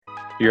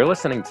You're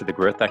listening to the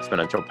Growth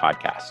Exponential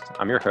podcast.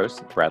 I'm your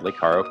host, Bradley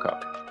Caro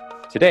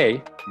Cook.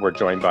 Today, we're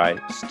joined by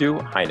Stu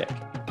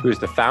Heinecke, who is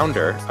the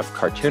founder of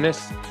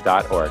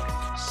Cartoonist.org.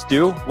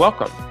 Stu,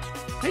 welcome.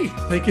 Hey,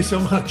 thank you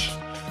so much.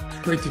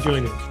 Great to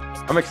join you.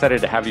 I'm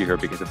excited to have you here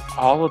because of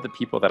all of the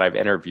people that I've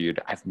interviewed,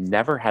 I've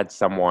never had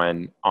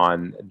someone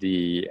on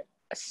the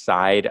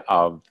side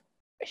of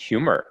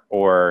humor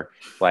or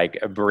like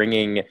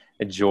bringing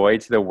joy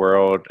to the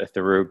world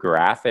through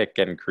graphic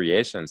and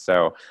creation.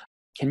 So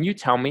can you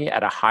tell me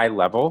at a high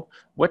level,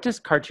 what does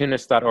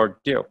Cartoonist.org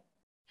do?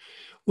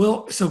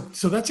 Well, so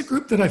that's a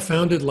group that I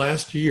founded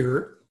last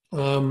year.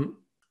 And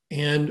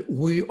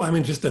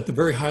just at the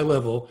very high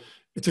level,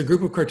 it's a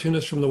group of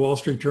cartoonists from the Wall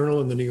Street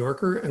Journal and the New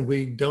Yorker, and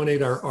we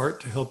donate our art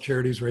to help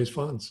charities raise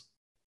funds.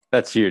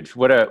 That's huge.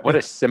 What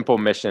a simple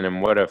mission and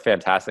what a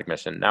fantastic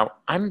mission. Now,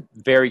 I'm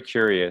very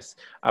curious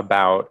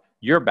about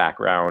your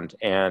background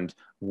and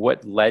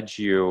what led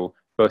you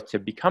both to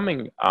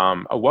becoming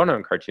a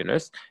well-known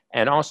cartoonist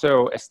and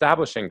also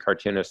establishing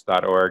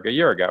Cartoonist.org a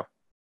year ago.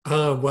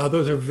 Wow,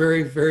 those are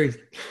very, very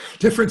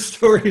different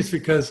stories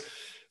because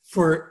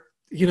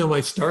my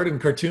start in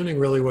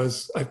cartooning really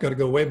was, I've got to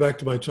go way back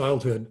to my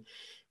childhood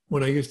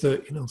when I used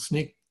to,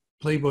 sneak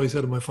Playboys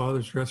out of my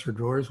father's dresser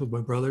drawers with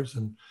my brothers.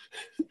 And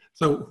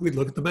so we'd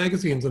look at the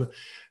magazines and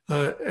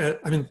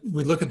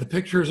we'd look at the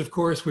pictures, of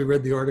course. We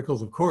read the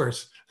articles, of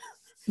course.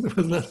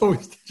 Wasn't that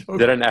always the joke?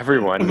 Didn't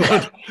everyone?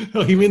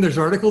 Oh, you mean there's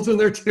articles in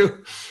there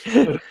too?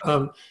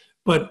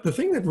 But the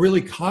thing that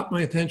really caught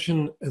my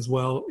attention as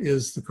well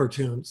is the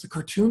cartoons. The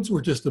cartoons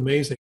were just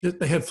amazing.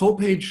 They had full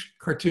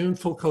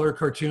color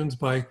cartoons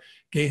by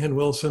Gahan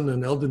Wilson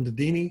and Eldon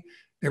Dedini,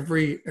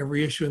 every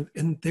issue,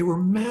 and they were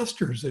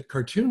masters at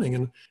cartooning.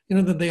 And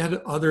then they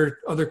had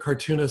other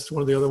cartoonists.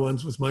 One of the other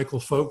ones was Michael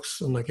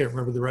Folks, and I can't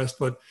remember the rest.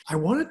 But I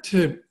wanted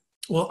to.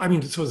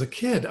 So as a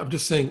kid, I'm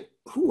just saying,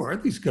 who are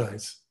these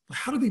guys?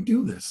 How do they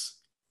do this?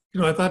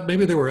 I thought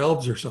maybe they were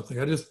elves or something.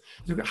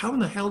 How in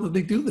the hell did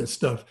they do this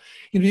stuff?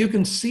 You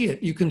can see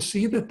it. You can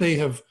see that they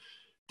have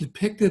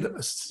depicted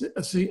a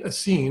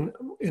scene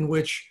in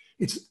which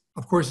it's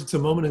a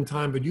moment in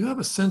time, but you have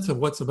a sense of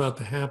what's about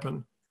to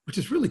happen, which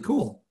is really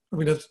cool.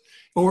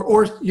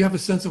 Or you have a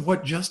sense of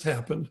what just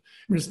happened.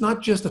 It's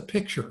not just a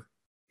picture.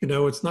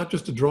 It's not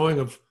just a drawing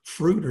of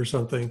fruit or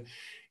something.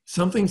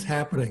 Something's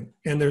happening,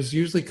 and there's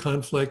usually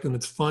conflict, and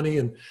it's funny.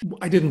 And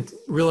I didn't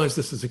realize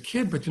this as a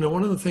kid, but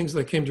one of the things that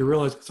I came to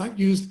realize,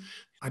 because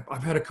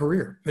I've had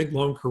a big,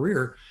 long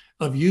career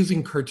of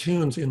using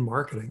cartoons in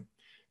marketing.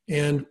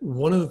 And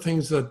one of the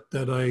things that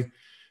I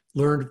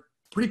learned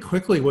pretty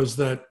quickly was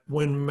that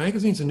when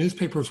magazines and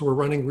newspapers were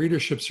running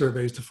readership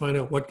surveys to find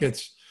out what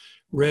gets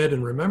read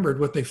and remembered,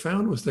 what they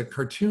found was that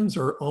cartoons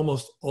are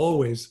almost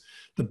always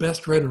the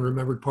best read and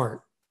remembered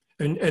part.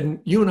 And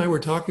you and I were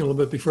talking a little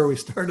bit before we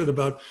started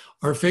about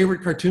our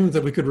favorite cartoons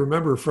that we could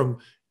remember from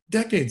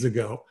decades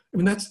ago.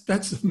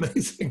 That's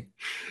amazing.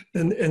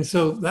 And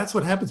so that's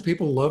what happens.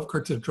 People love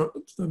cartoons.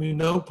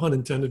 No pun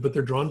intended, but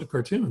they're drawn to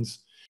cartoons.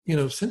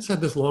 Since I had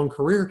this long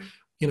career,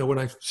 when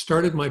I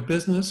started my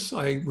business,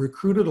 I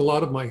recruited a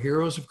lot of my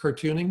heroes of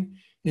cartooning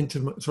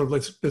into sort of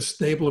like this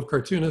stable of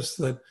cartoonists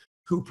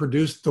who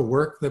produced the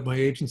work that my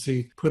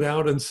agency put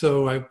out. And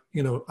so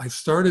I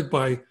started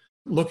by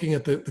looking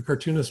at the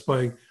cartoons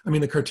by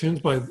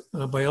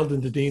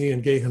Eldon Dedini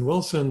and Gahan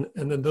Wilson.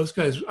 And then those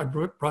guys, I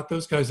brought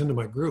those guys into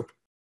my group.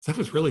 That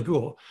was really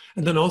cool.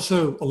 And then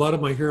also a lot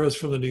of my heroes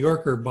from the New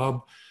Yorker,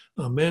 Bob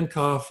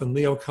Mankoff and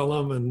Leo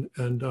Cullum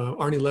and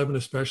Arnie Levin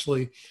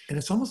especially. And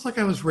it's almost like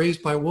I was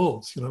raised by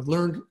wolves. I've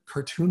learned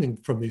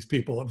cartooning from these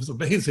people. It was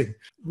amazing.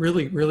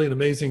 Really, really an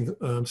amazing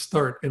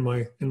start in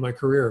my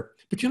career.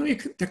 But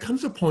there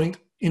comes a point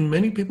in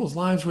many people's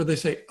lives where they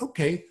say,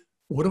 okay,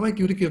 what do I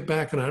do to give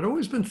back? And I'd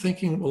always been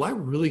thinking, well, I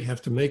really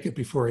have to make it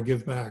before I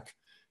give back.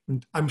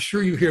 And I'm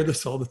sure you hear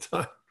this all the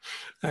time.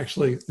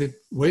 Actually,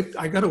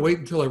 I got to wait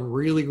until I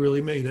really,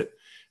 really made it.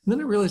 And then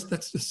I realized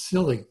that's just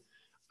silly.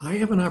 I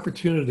have an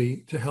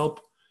opportunity to help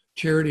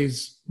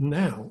charities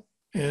now,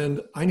 and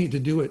I need to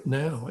do it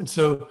now. And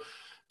so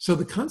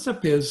the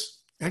concept is,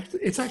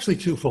 it's actually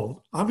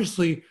twofold.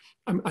 Obviously,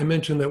 I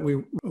mentioned that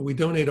we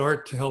donate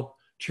art to help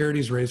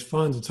charities raise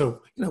funds. And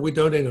so, we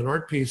donate an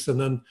art piece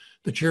and then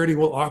the charity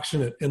will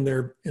auction it in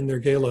their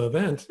gala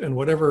event, and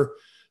whatever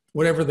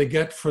they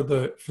get for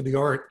the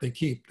art, they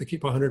keep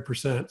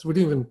 100%. So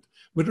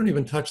we don't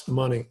even touch the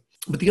money.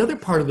 But the other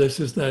part of this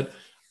is that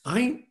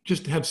I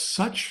just have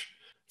such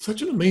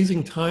an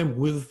amazing time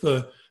with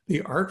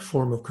the art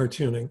form of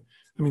cartooning.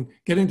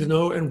 Getting to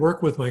know and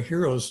work with my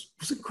heroes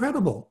was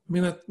incredible.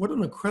 What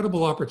an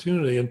incredible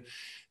opportunity.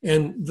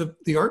 And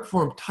the art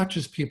form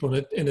touches people,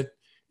 and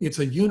it's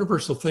a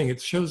universal thing. It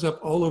shows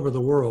up all over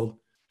the world.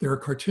 There are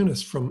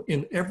cartoonists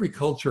in every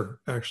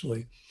culture,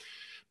 actually.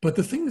 But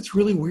the thing that's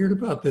really weird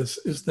about this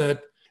is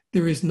that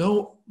there is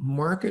no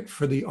market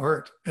for the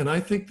art. And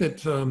I think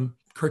that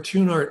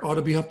cartoon art ought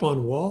to be up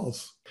on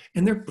walls.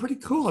 And they're pretty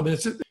cool.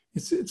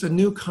 It's a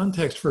new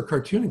context for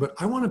cartooning, but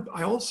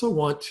I also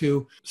want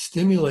to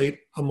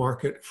stimulate a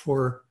market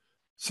for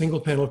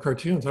single panel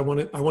cartoons. I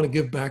want to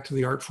give back to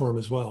the art form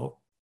as well.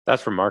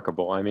 That's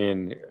remarkable. I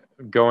mean,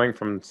 going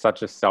from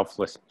such a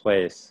selfless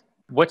place,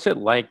 what's it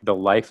like, the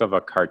life of a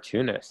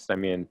cartoonist? I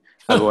mean,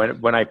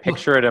 when I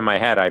picture it in my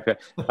head,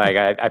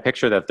 I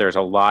picture that there's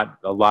a lot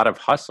of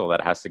hustle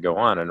that has to go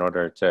on in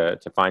order to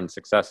find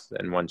success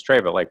in one's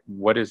trade. But like,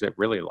 what is it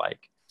really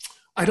like?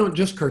 I don't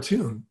just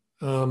cartoon.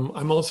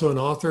 I'm also an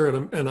author,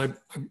 and I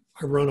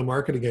run a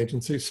marketing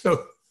agency.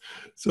 So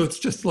it's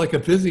just like a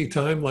busy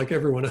time like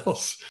everyone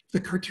else.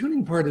 The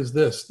cartooning part is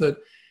this, that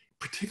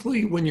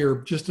particularly when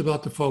you're just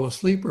about to fall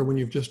asleep or when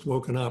you've just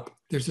woken up,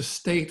 there's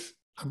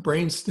a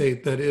brain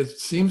state that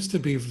seems to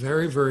be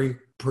very, very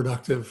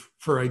productive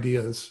for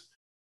ideas.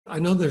 I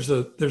know there's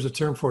a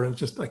term for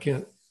it. I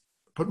can't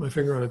put my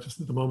finger on it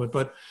just at the moment.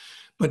 But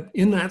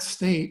in that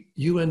state,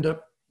 you end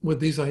up with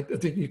these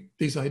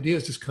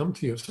ideas just come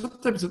to you.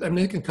 Sometimes, I mean,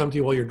 they can come to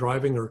you while you're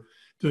driving or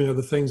doing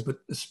other things, but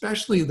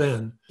especially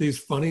then, these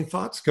funny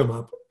thoughts come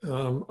up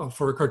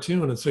for a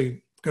cartoon. And so you've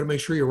got to make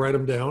sure you write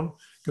them down,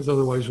 because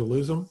otherwise you'll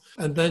lose them.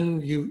 And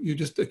then you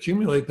just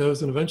accumulate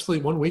those. And eventually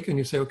one weekend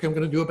you say, okay, I'm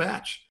going to do a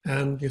batch.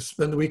 And you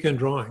spend the weekend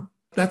drawing.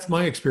 That's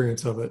my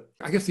experience of it.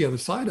 I guess the other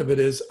side of it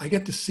is I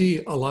get to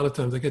see a lot of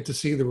times,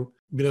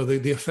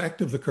 the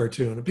effect of the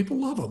cartoon, and people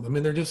love them. I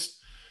mean, they're just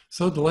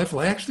so delightful.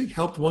 I actually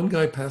helped one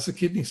guy pass a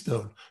kidney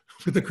stone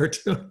with the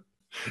cartoon.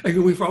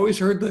 We've always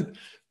heard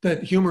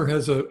that humor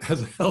has a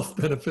health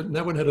benefit, and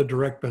that one had a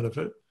direct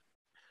benefit.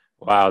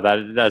 Wow,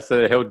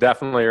 he'll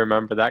definitely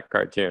remember that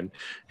cartoon.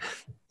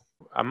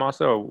 I'm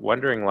also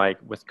wondering, like,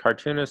 with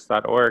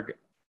cartoonist.org,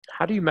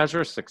 how do you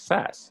measure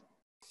success?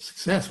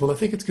 Success. Well, I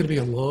think it's going to be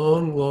a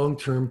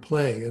long-term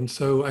play. And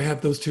so I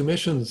have those two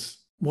missions.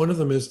 One of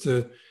them is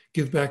to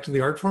give back to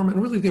the art form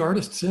and really the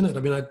artists in it. I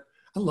mean, I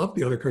love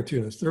the other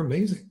cartoonists. They're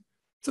amazing.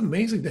 It's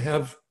amazing to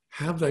have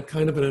that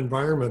kind of an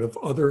environment of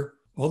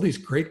all these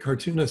great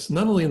cartoonists,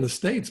 not only in the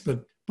States,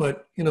 but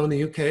in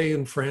the UK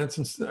and France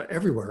and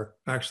everywhere,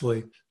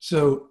 actually.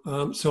 So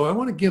I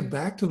want to give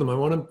back to them. I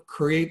want to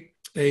create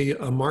a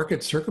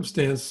market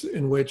circumstance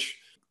in which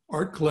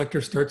art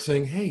collectors start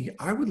saying, hey,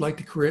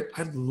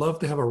 I'd love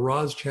to have a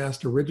Roz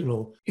Chast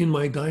original in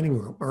my dining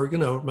room or,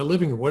 my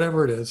living room,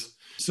 whatever it is.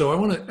 So I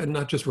want to, and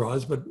not just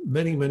Roz, but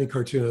many, many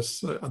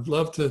cartoonists, I'd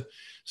love to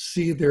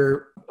see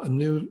a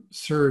new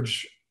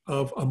surge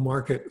of a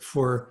market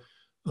for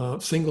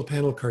single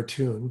panel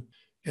cartoon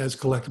as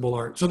collectible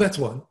art. So that's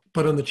one.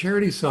 But on the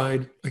charity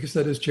side, I guess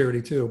that is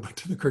charity too, but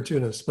to the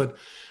cartoonists. But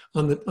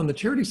on the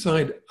charity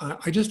side,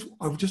 I just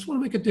want to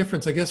make a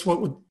difference. I guess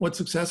what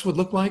success would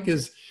look like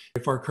is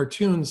if our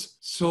cartoons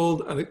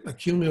sold a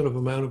cumulative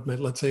amount of,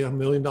 let's say, $1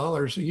 million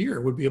a year,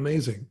 would be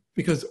amazing.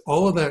 Because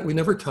all of that, we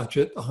never touch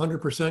it.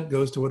 100%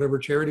 goes to whatever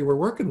charity we're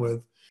working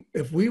with.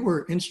 If we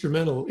were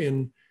instrumental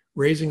in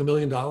raising $1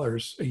 million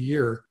a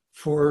year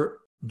for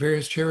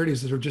various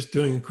charities that are just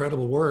doing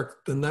incredible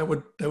work, then that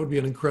would be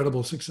an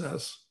incredible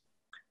success.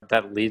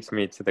 That leads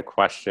me to the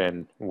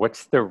question,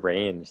 what's the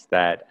range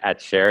that at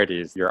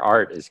charities your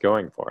art is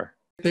going for?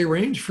 They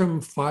range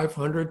from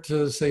 500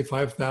 to say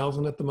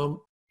 5,000 at the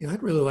moment.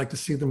 I'd really like to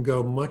see them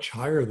go much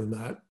higher than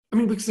that. I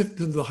mean, because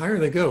the higher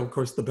they go, of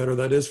course, the better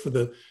that is for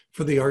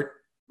the art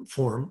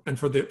form and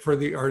for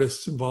the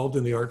artists involved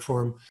in the art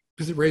form,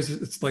 because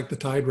it's like the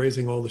tide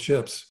raising all the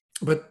ships.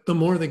 But the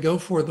more they go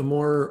for, the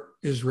more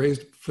is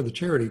raised for the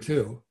charity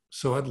too.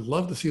 So I'd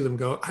love to see them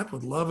go. I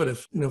would love it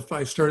if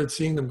I started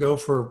seeing them go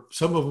for,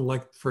 some of them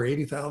like for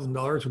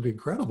 $80,000 would be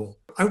incredible.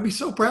 I would be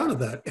so proud of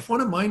that. If one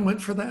of mine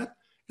went for that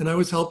and I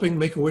was helping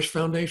Make-A-Wish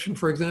Foundation,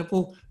 for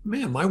example,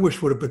 man, my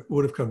wish would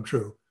have come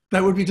true.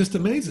 That would be just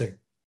amazing.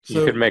 So,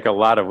 you could make a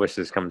lot of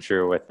wishes come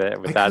true with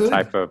that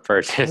type of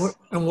purchase.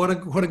 And what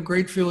a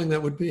great feeling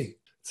that would be.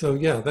 So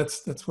yeah,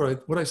 that's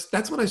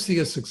what I see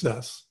as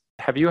success.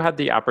 Have you had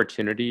the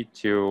opportunity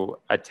to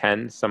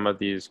attend some of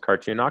these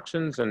cartoon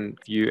auctions? And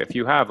if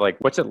you have, like,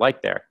 what's it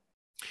like there?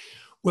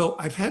 Well,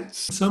 I've had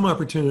some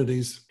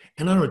opportunities,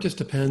 and I don't know, it just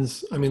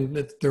depends. I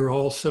mean, they're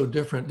all so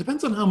different.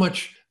 Depends on how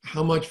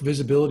much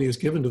visibility is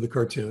given to the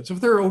cartoons.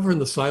 If they're over in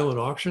the silent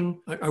auction,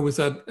 I was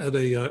at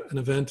an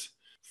event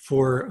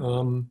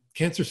for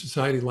Cancer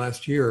Society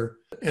last year,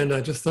 and I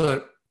just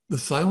thought, the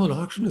silent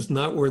auction is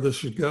not where this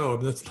should go. I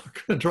mean, that's not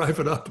going to drive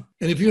it up.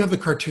 And if you have the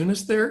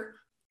cartoonist there,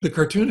 the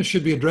cartoonist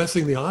should be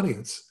addressing the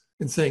audience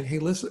and saying, hey,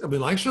 listen, I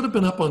mean, I should have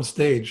been up on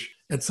stage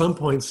at some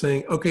point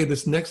saying, okay,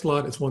 this next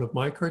lot is one of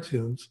my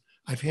cartoons.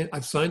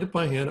 I've signed it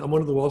by hand. I'm one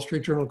of the Wall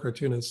Street Journal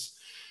cartoonists.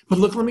 But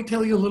look, let me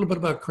tell you a little bit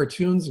about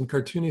cartoons and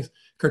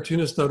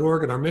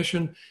cartoonist.org and our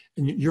mission,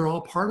 and you're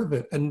all part of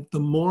it. And the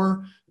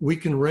more we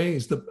can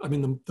raise,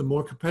 the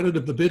more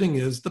competitive the bidding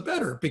is, the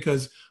better,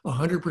 because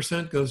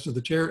 100% goes to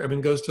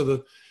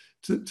the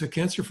to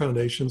Cancer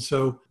Foundation.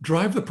 So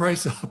drive the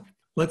price up.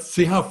 Let's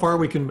see how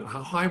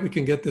high we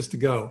can get this to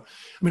go.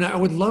 I mean, I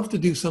would love to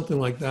do something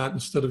like that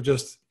instead of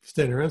just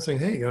standing around saying,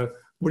 hey,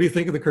 what do you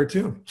think of the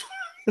cartoon?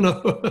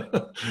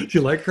 Do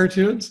you like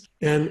cartoons?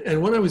 And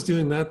when I was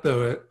doing that,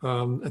 though,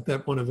 at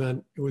that one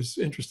event, it was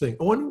interesting.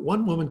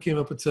 One woman came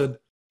up and said,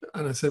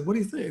 and I said, what do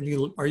you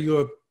think? Are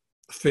you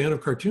a fan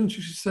of cartoons.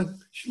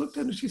 She looked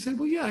at it and she said,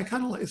 well, yeah,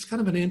 it's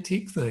kind of an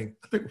antique thing.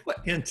 I'm like,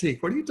 what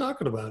antique? What are you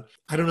talking about?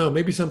 I don't know.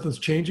 Maybe something's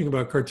changing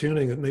about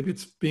cartooning, and maybe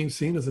it's being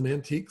seen as an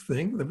antique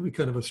thing. That would be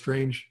kind of a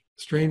strange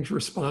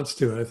response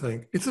to it, I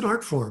think. It's an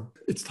art form.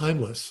 It's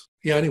timeless.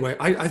 Yeah, anyway,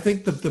 I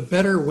think the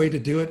better way to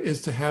do it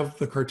is to have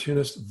the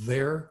cartoonist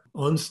there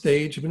on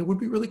stage. I mean, it would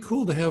be really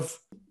cool to have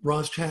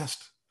Roz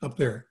Chast up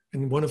there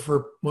and one of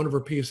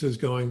her pieces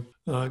going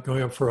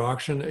up for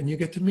auction, and you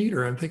get to meet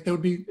her. I think that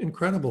would be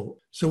incredible.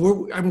 So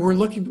we're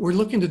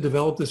looking to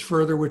develop this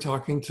further. We're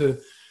talking to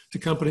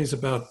companies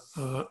about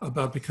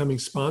becoming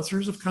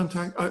sponsors of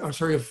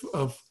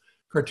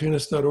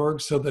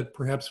cartoonist.org, so that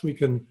perhaps we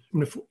can,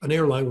 if an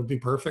airline would be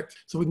perfect,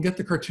 so we can get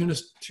the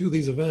cartoonists to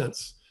these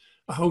events.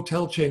 A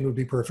hotel chain would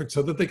be perfect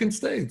so that they can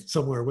stay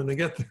somewhere when they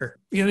get there.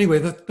 Anyway,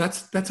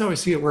 that's how I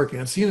see it working.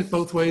 I've seen it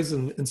both ways,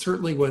 and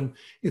certainly when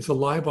it's a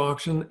live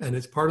auction and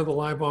it's part of the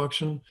live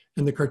auction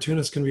and the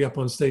cartoonist can be up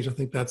on stage, I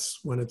think that's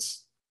when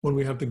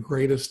we have the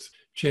greatest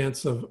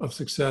chance of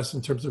success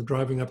in terms of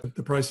driving up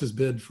the prices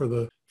bid for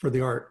the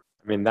art.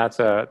 I mean, that's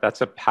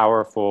a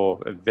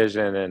powerful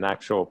vision and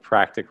actual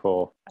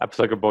practical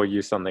applicable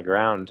use on the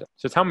ground.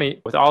 So tell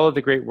me, with all of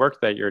the great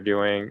work that you're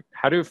doing,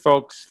 how do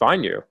folks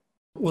find you?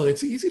 Well,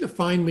 it's easy to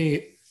find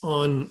me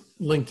on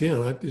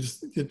LinkedIn. You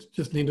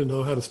just need to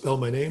know how to spell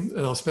my name,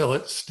 and I'll spell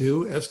it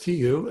Stu,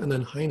 S-T-U, and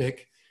then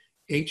Heinicke,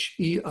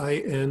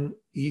 Heineckke.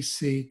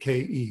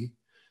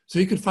 So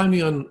you can find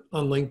me on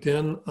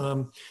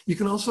LinkedIn. You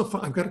can also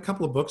I've got a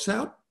couple of books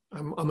out.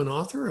 I'm an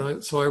author,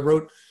 so I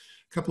wrote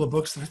a couple of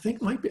books that I think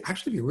might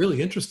actually be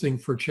really interesting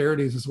for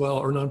charities as well,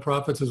 or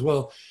nonprofits as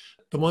well.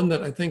 The one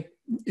that I think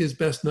is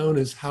best known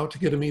is How to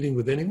Get a Meeting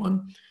with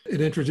Anyone. It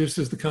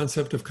introduces the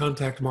concept of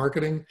contact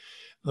marketing.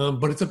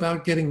 But it's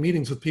about getting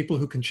meetings with people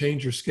who can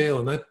change your scale,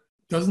 and that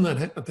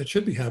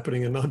should be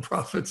happening in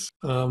nonprofits.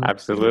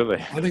 Absolutely.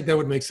 I think that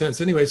would make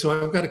sense. Anyway,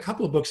 so I've got a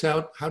couple of books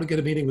out: How to Get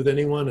a Meeting with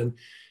Anyone and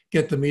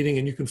Get the Meeting,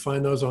 and you can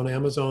find those on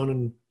Amazon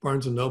and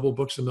Barnes and Noble,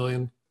 Books A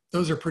Million.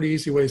 Those are pretty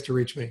easy ways to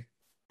reach me.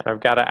 I've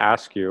got to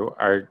ask you: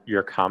 are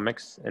your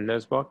comics in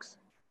those books?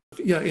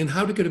 Yeah, in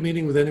How to Get a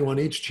Meeting with Anyone,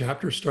 each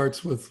chapter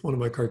starts with one of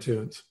my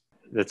cartoons.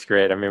 That's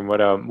great. I mean, what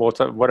a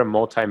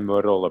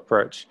multimodal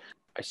approach.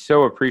 I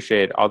so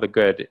appreciate all the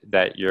good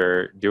that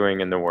you're doing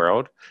in the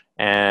world,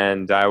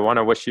 and I want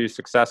to wish you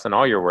success in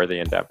all your worthy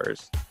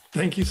endeavors.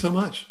 Thank you so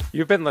much.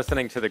 You've been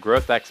listening to the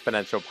Growth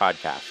Exponential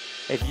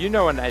podcast. If you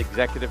know an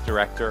executive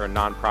director or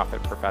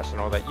nonprofit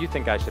professional that you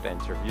think I should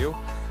interview,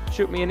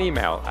 shoot me an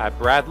email at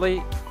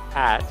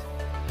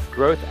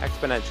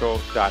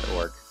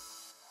bradley@growthexponential.org.